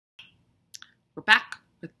We're back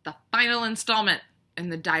with the final installment in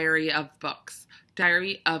the Diary of Books,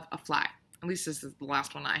 Diary of a Fly. At least this is the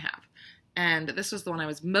last one I have. And this was the one I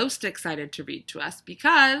was most excited to read to us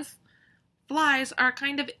because flies are a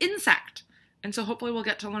kind of insect. And so hopefully we'll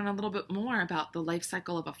get to learn a little bit more about the life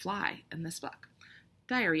cycle of a fly in this book.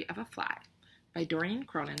 Diary of a Fly by Dorian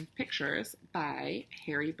Cronin, pictures by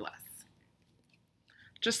Harry Bliss.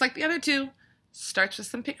 Just like the other two, starts with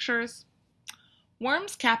some pictures.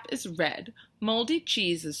 Worm's cap is red, moldy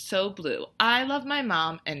cheese is so blue. I love my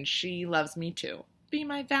mom and she loves me too. Be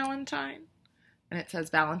my Valentine. And it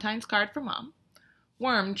says Valentine's card for Mom.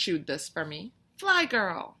 Worm chewed this for me. Fly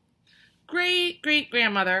girl.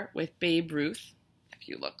 Great-great-grandmother with Babe Ruth. If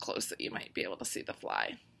you look closely, you might be able to see the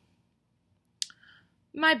fly.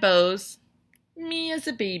 My bows. Me as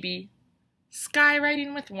a baby.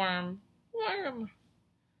 Skywriting with Worm. Worm.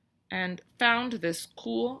 And found this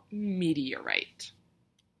cool meteorite.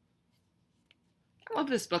 I love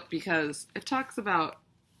this book because it talks about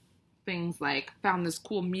things like found this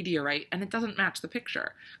cool meteorite and it doesn't match the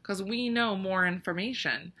picture because we know more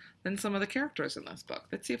information than some of the characters in this book.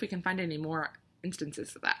 Let's see if we can find any more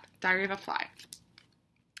instances of that. Diary of a Fly.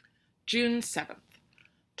 June 7th.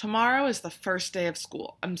 Tomorrow is the first day of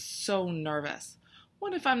school. I'm so nervous.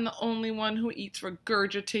 What if I'm the only one who eats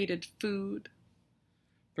regurgitated food?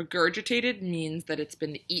 Regurgitated means that it's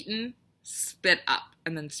been eaten, spit up,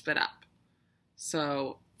 and then spit up.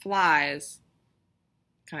 So flies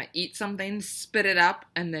kind of eat something, spit it up,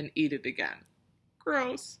 and then eat it again.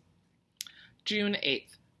 Gross. June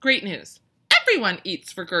 8th. Great news. Everyone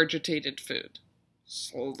eats regurgitated food.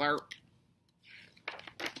 Slurp.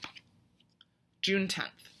 June 10th.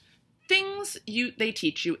 Things they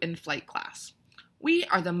teach you in flight class. We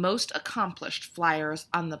are the most accomplished flyers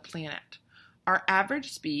on the planet. Our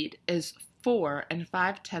average speed is 4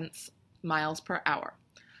 5/10 miles per hour.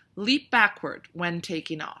 Leap backward when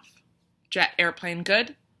taking off. Jet airplane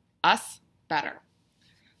good? Us better.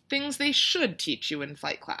 Things they should teach you in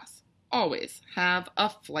flight class. Always have a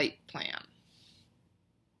flight plan.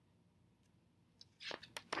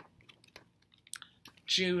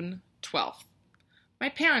 June 12th. My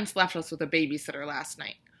parents left us with a babysitter last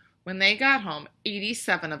night. When they got home,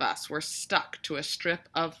 87 of us were stuck to a strip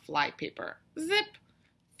of flypaper. Zip,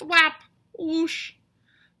 thwap, whoosh.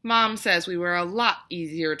 Mom says we were a lot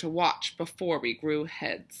easier to watch before we grew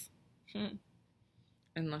heads. And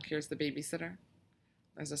look, here's the babysitter.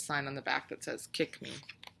 There's a sign on the back that says, kick me.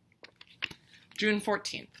 June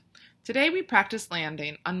 14th. Today we practiced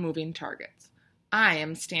landing on moving targets. I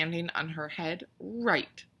am standing on her head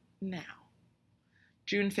right now.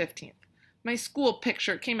 June 15th. My school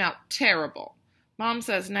picture came out terrible. Mom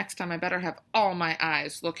says next time I better have all my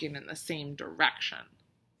eyes looking in the same direction.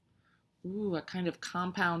 Ooh, a kind of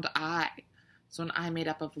compound eye. So an eye made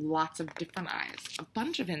up of lots of different eyes. A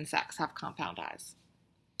bunch of insects have compound eyes.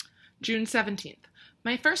 June 17th.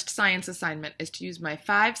 My first science assignment is to use my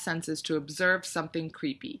 5 senses to observe something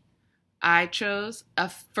creepy. I chose a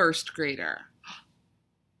first grader.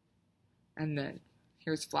 And then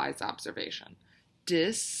here's Fly's observation.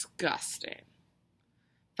 Disgusting.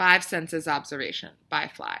 5 senses observation by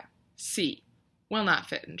Fly. See, will not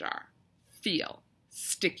fit in jar. Feel,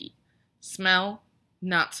 sticky. Smell,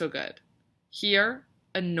 not so good. Hear,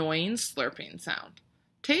 annoying slurping sound.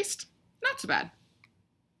 Taste, not so bad.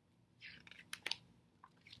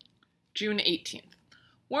 June 18th.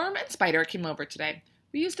 Worm and Spider came over today.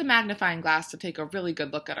 We used a magnifying glass to take a really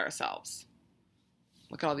good look at ourselves.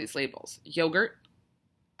 Look at all these labels. Yogurt,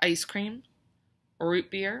 ice cream,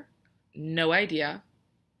 root beer, no idea,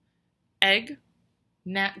 egg,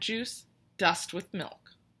 nat juice, dust with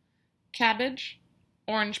milk, cabbage,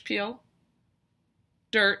 orange peel,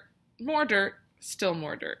 dirt, more dirt, still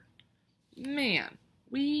more dirt. Man,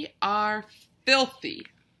 we are filthy.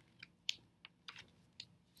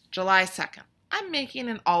 July 2nd. I'm making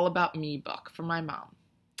an all about me book for my mom.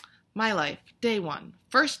 My life, day 1,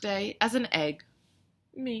 first day as an egg,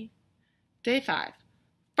 me. Day 5,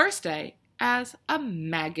 first day as a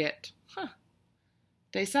maggot.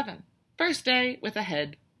 Day 7, first day with a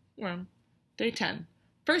head, worm. Day 10,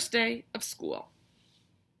 first day of school.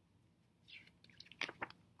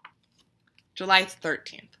 July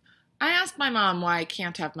 13th. I asked my mom why I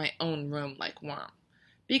can't have my own room like Worm.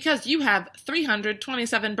 Because you have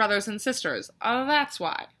 327 brothers and sisters. That's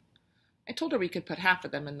why. I told her we could put half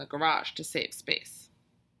of them in the garage to save space.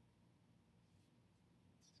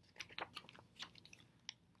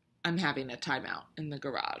 I'm having a timeout in the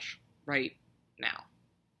garage right now.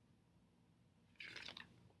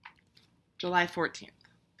 July 14th.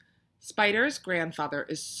 Spider's grandfather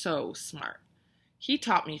is so smart. He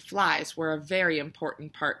taught me flies were a very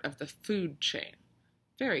important part of the food chain.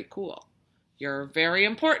 Very cool. You're very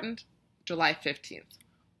important. July 15th.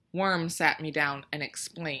 Worm sat me down and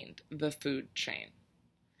explained the food chain.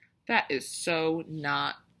 That is so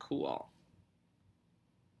not cool.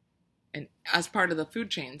 And as part of the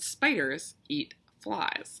food chain, spiders eat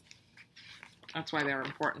flies. That's why they're an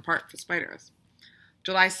important part for spiders.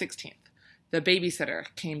 July 16th. The babysitter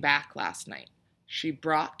came back last night. She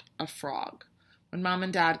brought a frog. When Mom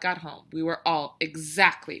and Dad got home, we were all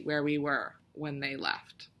exactly where we were when they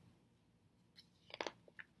left.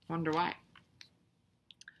 Wonder why.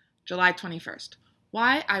 July 21st.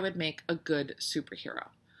 Why I would make a good superhero.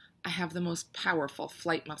 I have the most powerful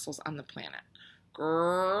flight muscles on the planet.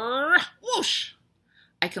 Grrr, whoosh!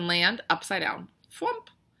 I can land upside down. Thwomp!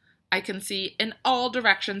 I can see in all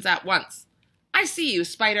directions at once. I see you,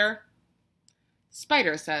 Spider.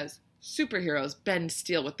 Spider says, superheroes bend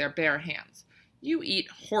steel with their bare hands. You eat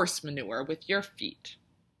horse manure with your feet.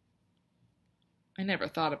 I never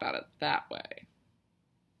thought about it that way.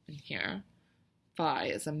 And here, Fly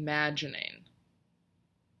is imagining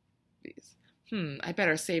these. I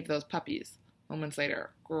better save those puppies. Moments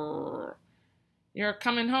later, grrr. You're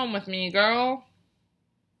coming home with me, girl.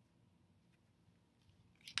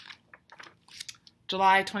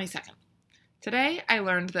 July 22nd. Today I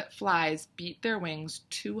learned that flies beat their wings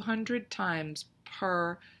 200 times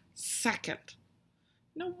per second.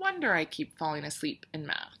 No wonder I keep falling asleep in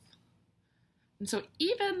math. And so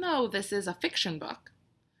even though this is a fiction book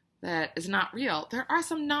that is not real, there are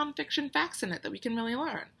some non-fiction facts in it that we can really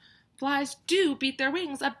learn. Flies do beat their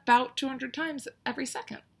wings about 200 times every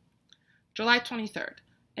second. July 23rd.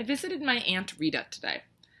 I visited my Aunt Rita today.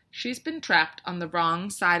 She's been trapped on the wrong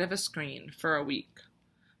side of a screen for a week.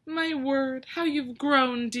 My word, how you've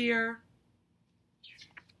grown, dear.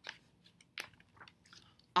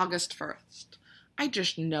 August 1st. I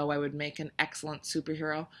just know I would make an excellent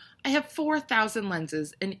superhero. I have 4,000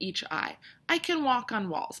 lenses in each eye. I can walk on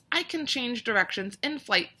walls. I can change directions in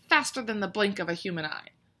flight faster than the blink of a human eye.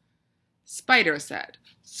 Spider said,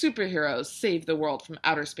 superheroes save the world from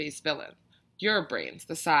outer space villain. Your brain's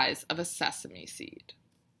the size of a sesame seed.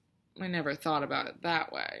 I never thought about it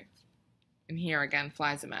that way. And here again,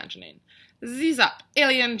 Fly's imagining. Z's up,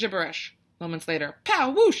 alien gibberish. Moments later,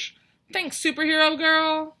 pow, whoosh. Thanks, superhero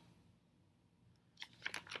girl.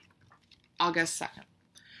 August 2nd.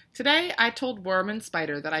 Today, I told Worm and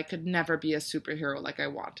Spider that I could never be a superhero like I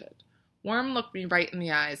wanted. Worm looked me right in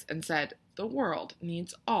the eyes and said, the world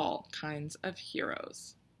needs all kinds of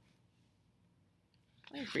heroes.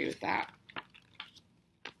 I agree with that.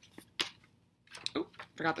 Oh,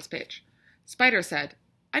 forgot this page. Spider said,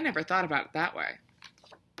 I never thought about it that way.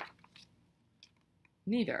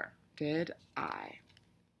 Neither did I.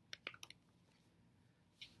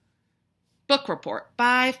 Book report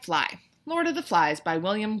by Fly. Lord of the Flies by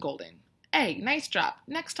William Golding. A, nice job.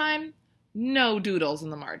 Next time, no doodles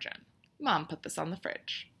in the margin. Mom put this on the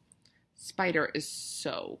fridge. Spider is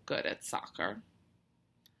so good at soccer.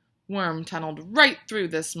 Worm tunneled right through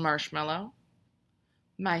this marshmallow.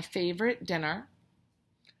 My favorite dinner.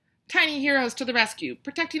 Tiny heroes to the rescue,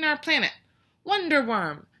 protecting our planet. Wonder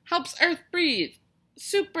Worm helps Earth breathe.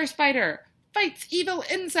 Super Spider fights evil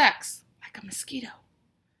insects like a mosquito.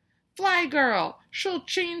 Fly Girl, she'll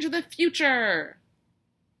change the future.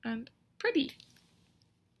 And pretty.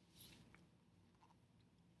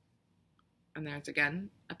 And there's again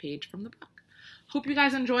a page from the book. Hope you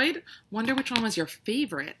guys enjoyed. Wonder which one was your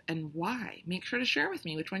favorite and why. Make sure to share with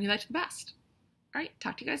me which one you liked the best. All right,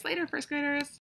 talk to you guys later, first graders.